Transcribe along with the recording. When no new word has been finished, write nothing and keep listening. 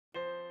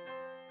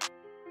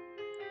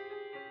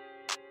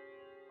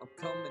I'm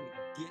coming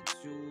to get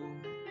you.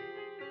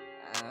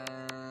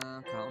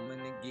 I'm coming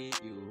to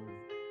get you.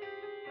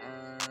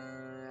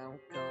 I'm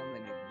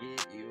coming to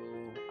get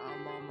you.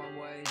 I'm on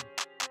my way.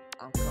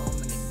 I'm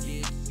coming to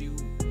get you.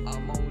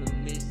 I'm on a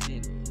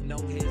mission. No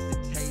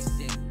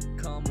hesitation.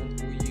 Coming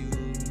for you.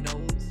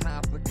 No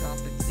time for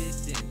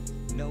competition.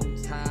 No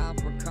time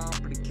for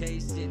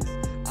complications.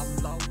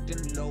 I'm locked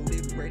and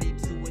loaded, ready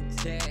to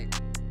attack.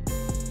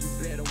 You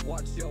better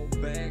watch your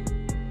back.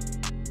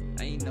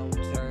 Ain't no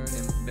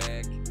turning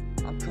back.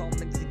 I'm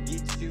coming to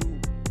get you.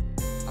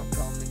 I'm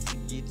coming to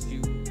get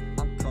you.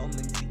 I'm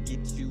coming to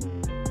get you.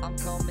 I'm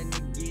coming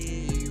to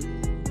get you.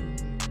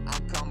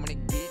 I'm coming to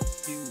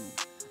get you.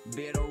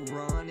 Better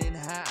run and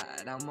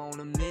hide. I'm on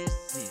a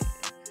mission.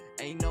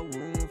 Ain't no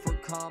room for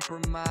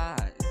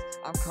compromise.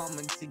 I'm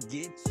coming to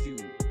get you.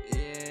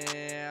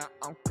 Yeah,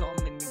 I'm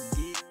coming to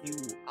get you.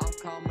 I'm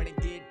coming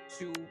to get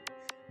you.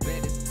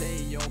 Better say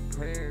your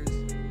prayers.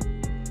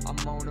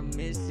 I'm on a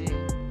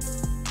mission.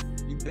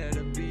 You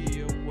better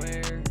be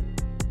aware.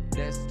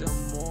 That's the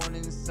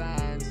morning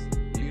signs.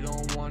 You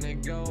don't wanna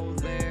go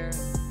there.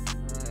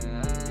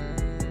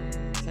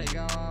 Take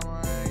all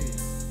away.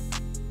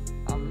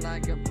 I'm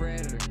like a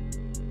predator,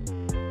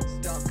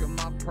 stuck in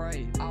my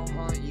prey. I'll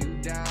hunt you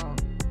down.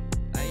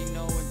 Ain't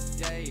no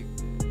escape.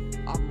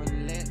 I'm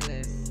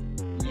relentless.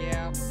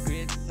 Yeah,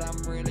 bitch, I'm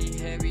really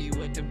heavy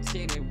with them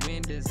tinted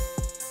windows.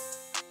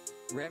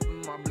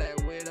 Reppin' my Black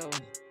Widow.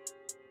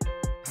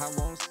 I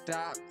won't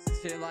stop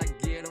till I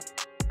get 'em.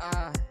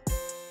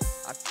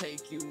 I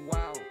take you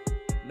out,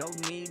 no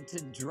need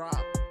to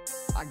drop.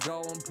 I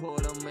go and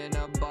put 'em in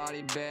a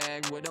body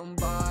bag with them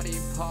body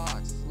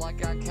parts,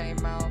 like I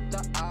came out the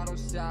auto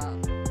shop.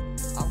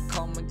 I'm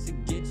coming to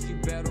get you,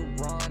 better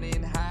run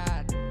and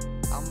hide.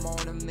 I'm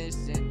on a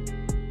mission,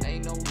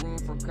 ain't no room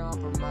for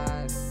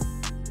compromise.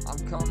 I'm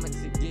coming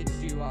to get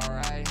you,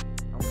 alright.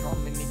 I'm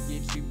coming to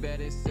get you,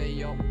 better say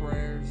your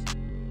prayers.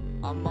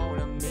 I'm on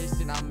a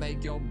mission, I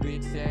make your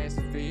bitch ass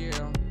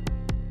feel.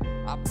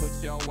 I put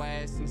your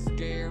ass in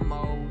scare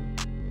mode.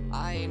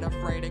 I ain't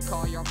afraid to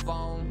call your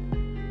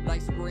phone.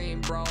 Like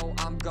Scream, bro,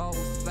 I'm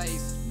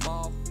Ghostface,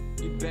 moth.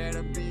 You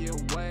better be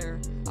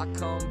aware, I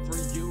come for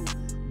you.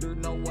 There's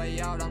no way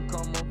out, I'm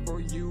coming for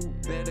you.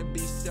 Better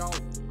be sure,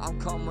 I'm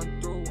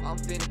coming through. I'm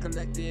finna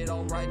collect it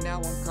all right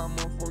now, I'm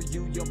coming for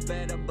you. You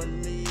better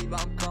believe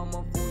I'm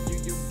coming for you.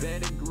 You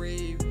better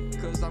grieve,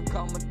 cause I'm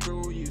coming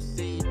through. You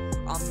see,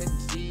 I'm a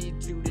G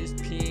to this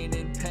pen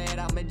and pad.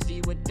 I'm a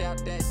G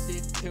without that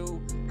shit too.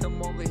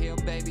 Come over here,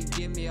 baby,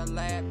 give me a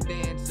lap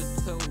dance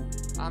or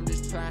two. I'm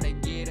just trying to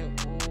get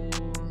it,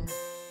 ooh.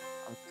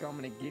 I'm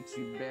coming to get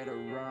you, better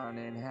run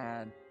and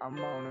hide. I'm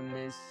on a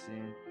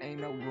mission,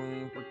 ain't no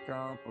room for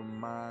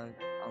compromise.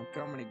 I'm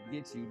coming to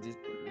get you, just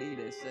believe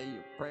it, say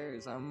your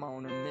prayers. I'm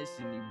on a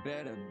mission, you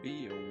better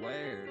be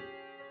aware.